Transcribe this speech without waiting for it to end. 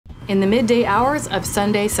In the midday hours of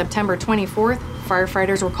Sunday, September 24th,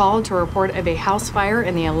 firefighters were called to a report of a house fire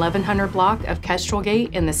in the 1100 block of Kestrel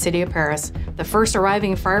Gate in the city of Perris. The first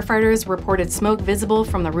arriving firefighters reported smoke visible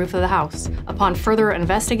from the roof of the house. Upon further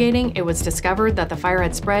investigating, it was discovered that the fire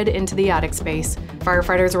had spread into the attic space.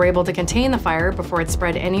 Firefighters were able to contain the fire before it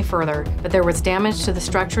spread any further, but there was damage to the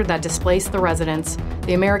structure that displaced the residents.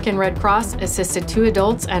 The American Red Cross assisted 2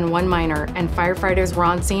 adults and 1 minor, and firefighters were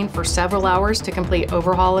on scene for several hours to complete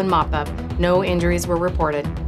overhaul and mop-up. No injuries were reported.